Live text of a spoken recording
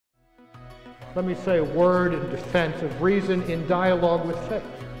let me say, a word in defense of reason in dialogue with faith.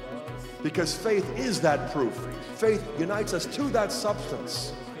 Because faith is that proof. Faith unites us to that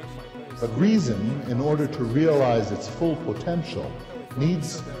substance. But reason, in order to realize its full potential,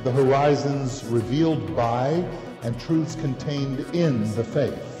 needs the horizons revealed by and truths contained in the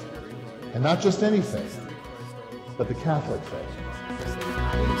faith. And not just any faith, but the Catholic faith.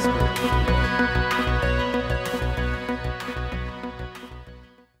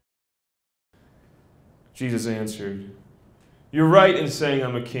 Jesus answered, "You're right in saying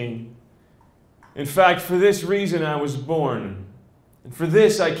I'm a king. In fact, for this reason I was born, and for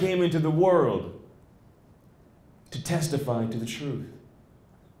this I came into the world, to testify to the truth.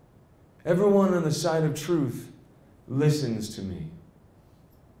 Everyone on the side of truth listens to me."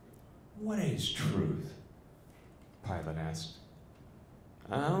 "What is truth?" Pilate asked.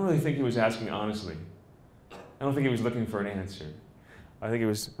 I don't really think he was asking honestly. I don't think he was looking for an answer. I think he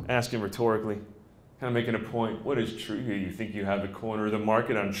was asking rhetorically, kind of making a point. What is truth? You think you have the corner of the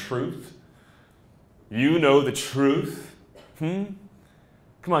market on truth? You know the truth? Come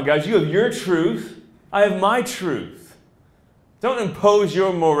on, guys, you have your truth. I have my truth. Don't impose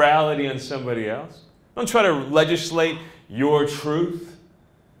your morality on somebody else. Don't try to legislate your truth.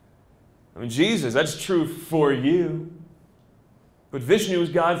 I mean, Jesus, that's true for you. But Vishnu is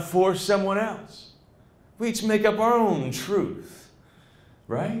God for someone else. We each make up our own truth,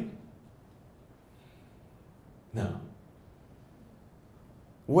 right? No.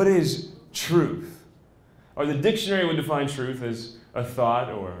 What is truth? Or the dictionary would define truth as a thought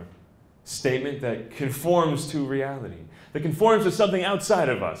or statement that conforms to reality, that conforms to something outside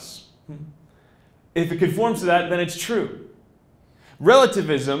of us. If it conforms to that, then it's true.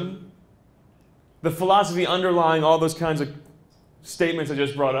 Relativism, the philosophy underlying all those kinds of statements I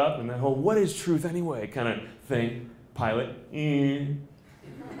just brought up, and that whole "what is truth anyway" kind of thing, Pilate.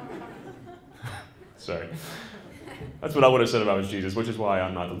 Sorry. That's what I would have said if I was Jesus, which is why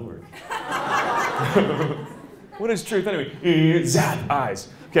I'm not the Lord. What is truth anyway? Zap, eyes.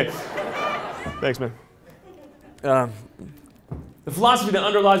 Okay. Thanks, man. The philosophy that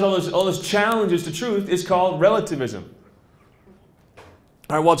underlies all those challenges to truth is called relativism.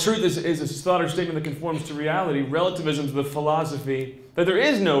 All right, while truth is a thought or statement that conforms to reality, relativism is the philosophy that there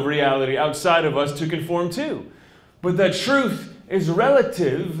is no reality outside of us to conform to, but that truth is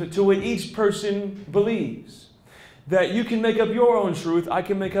relative to what each person believes. That you can make up your own truth, I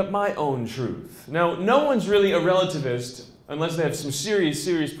can make up my own truth. Now, no one's really a relativist unless they have some serious,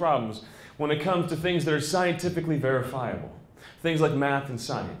 serious problems when it comes to things that are scientifically verifiable. Things like math and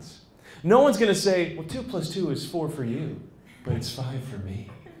science. No one's going to say, well, 2 + 2 is 4 for you, but it's 5 for me.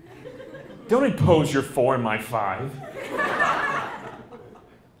 Don't impose your 4 and my 5.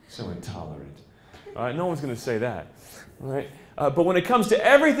 So intolerant. All right, no one's going to say that. All right? But when it comes to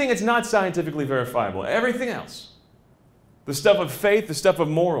everything that's not scientifically verifiable, everything else, the stuff of faith, the stuff of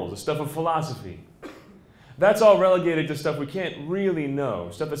morals, the stuff of philosophy, that's all relegated to stuff we can't really know,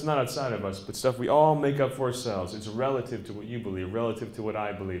 stuff that's not outside of us, but stuff we all make up for ourselves. It's relative to what you believe, relative to what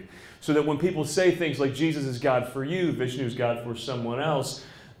I believe. So that when people say things like Jesus is God for you, Vishnu is God for someone else,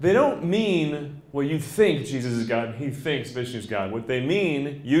 they don't mean what you think Jesus is God, he thinks Vishnu is God. What they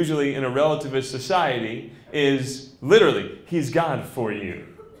mean, usually in a relativist society, is literally, he's God for you.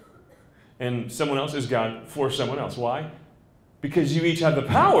 And someone else is God for someone else. Why? Because you each have the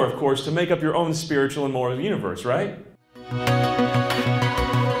power, of course, to make up your own spiritual and moral universe, right?